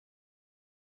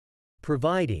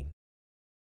Providing.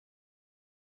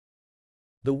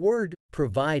 The word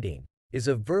providing is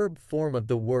a verb form of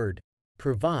the word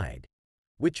provide,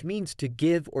 which means to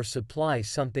give or supply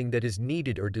something that is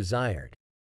needed or desired.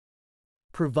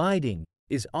 Providing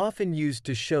is often used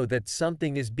to show that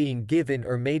something is being given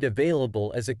or made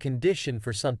available as a condition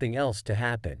for something else to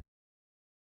happen.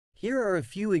 Here are a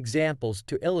few examples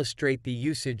to illustrate the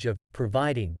usage of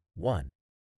providing. 1.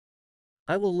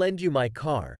 I will lend you my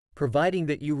car, providing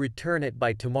that you return it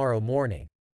by tomorrow morning.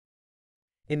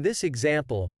 In this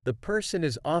example, the person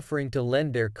is offering to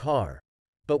lend their car,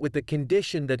 but with the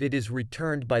condition that it is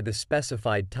returned by the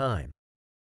specified time.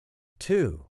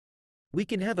 2. We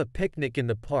can have a picnic in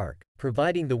the park,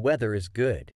 providing the weather is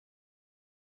good.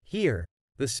 Here,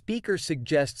 the speaker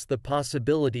suggests the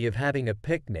possibility of having a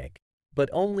picnic, but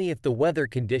only if the weather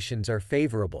conditions are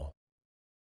favorable.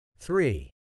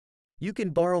 3. You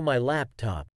can borrow my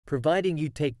laptop, providing you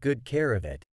take good care of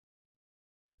it.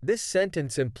 This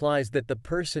sentence implies that the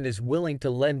person is willing to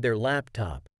lend their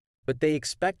laptop, but they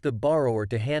expect the borrower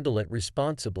to handle it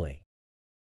responsibly.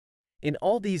 In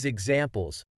all these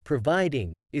examples,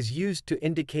 providing is used to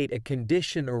indicate a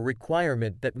condition or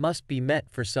requirement that must be met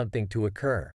for something to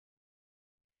occur.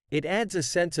 It adds a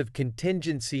sense of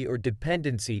contingency or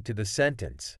dependency to the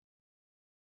sentence.